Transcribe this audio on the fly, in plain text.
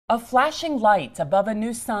A flashing light above a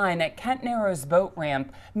new sign at Kent Narrows boat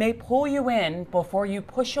ramp may pull you in before you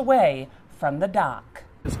push away from the dock.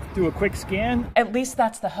 Just do a quick scan. At least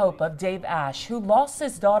that's the hope of Dave Ash, who lost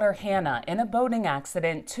his daughter Hannah in a boating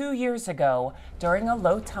accident 2 years ago during a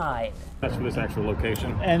low tide. That's for this actual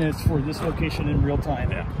location. And it's for this location in real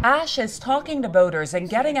time. Yeah. Ash is talking to boaters and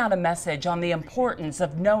getting out a message on the importance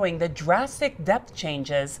of knowing the drastic depth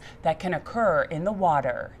changes that can occur in the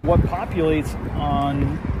water. What populates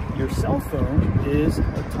on your cell phone is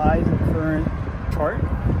a tide and current chart.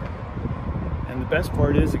 And the best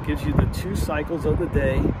part is it gives you the 2 cycles of the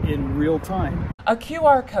day in real time. A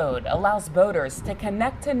QR code allows boaters to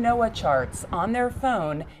connect to NOAA charts on their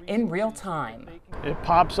phone in real time. It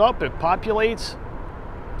pops up, it populates,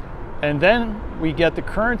 and then we get the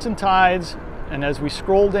currents and tides, and as we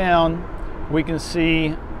scroll down, we can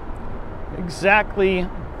see exactly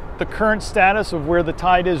the current status of where the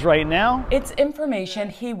tide is right now. It's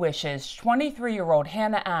information he wishes 23-year-old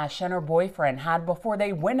Hannah Ash and her boyfriend had before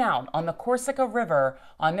they went out on the Corsica River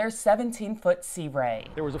on their 17-foot Sea Ray.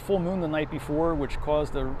 There was a full moon the night before, which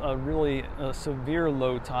caused a really severe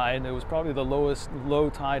low tide. It was probably the lowest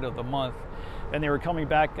low tide of the month. And they were coming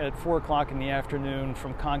back at 4 o'clock in the afternoon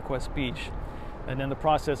from Conquest Beach. And in the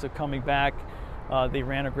process of coming back, they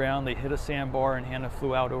ran aground, they hit a sandbar, and Hannah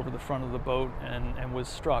flew out over the front of the boat and was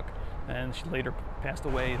struck. And she later passed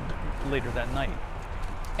away later that night.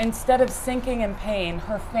 Instead of sinking in pain,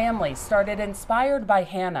 her family started Inspired by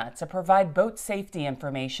Hannah to provide boat safety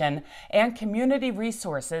information and community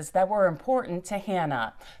resources that were important to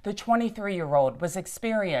Hannah. The 23-year-old was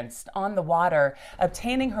experienced on the water,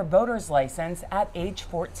 obtaining her boater's license at age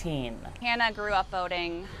 14. Hannah grew up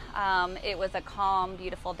boating. It was a calm,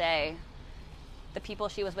 beautiful day. The people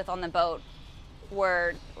she was with on the boat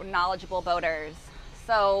were knowledgeable boaters.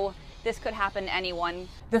 So this could happen to anyone.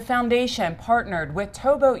 The foundation partnered with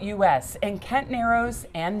Towboat US in Kent Narrows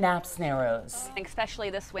and Naps Narrows. Especially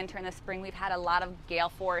this winter and this spring, we've had a lot of gale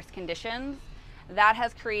force conditions. That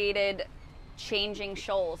has created changing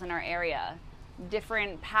shoals in our area,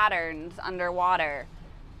 different patterns underwater.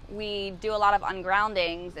 We do a lot of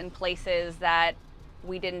ungroundings in places that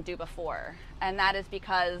we didn't do before. And that is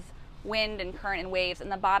because wind and current and waves,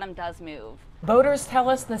 and the bottom does move. Boaters tell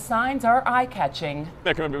us the signs are eye-catching.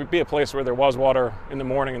 There could be a place where there was water in the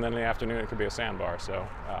morning, and then in the afternoon it could be a sandbar, so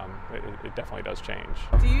it definitely does change.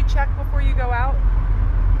 Do you check before you go out?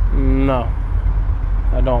 No,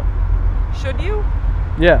 I don't. Should you?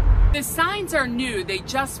 Yeah. The signs are new. They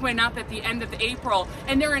just went up at the end of April,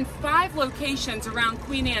 and they're in 5 locations around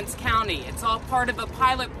Queen Anne's County. It's all part of a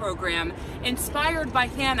pilot program. Inspired by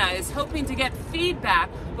Hannah is hoping to get feedback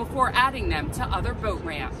before adding them to other boat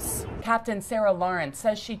ramps. Captain Sarah Lawrence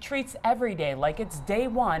says she treats every day like it's day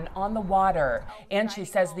one on the water, and she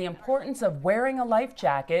says the importance of wearing a life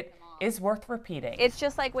jacket is worth repeating. It's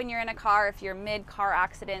just like when you're in a car, if you're mid-car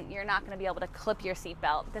accident, you're not going to be able to clip your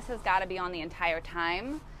seatbelt. This has got to be on the entire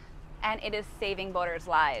time, and it is saving boaters'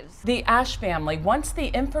 lives. The Ash family wants the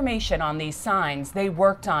information on these signs they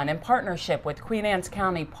worked on in partnership with Queen Anne's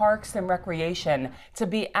County Parks and Recreation to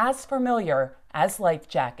be as familiar as life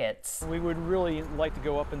jackets. We would really like to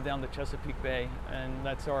go up and down the Chesapeake Bay, and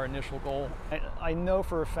that's our initial goal. I know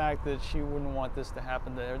for a fact that she wouldn't want this to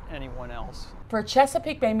happen to anyone else. For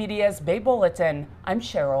Chesapeake Bay Media's Bay Bulletin, I'm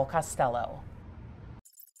Cheryl Costello.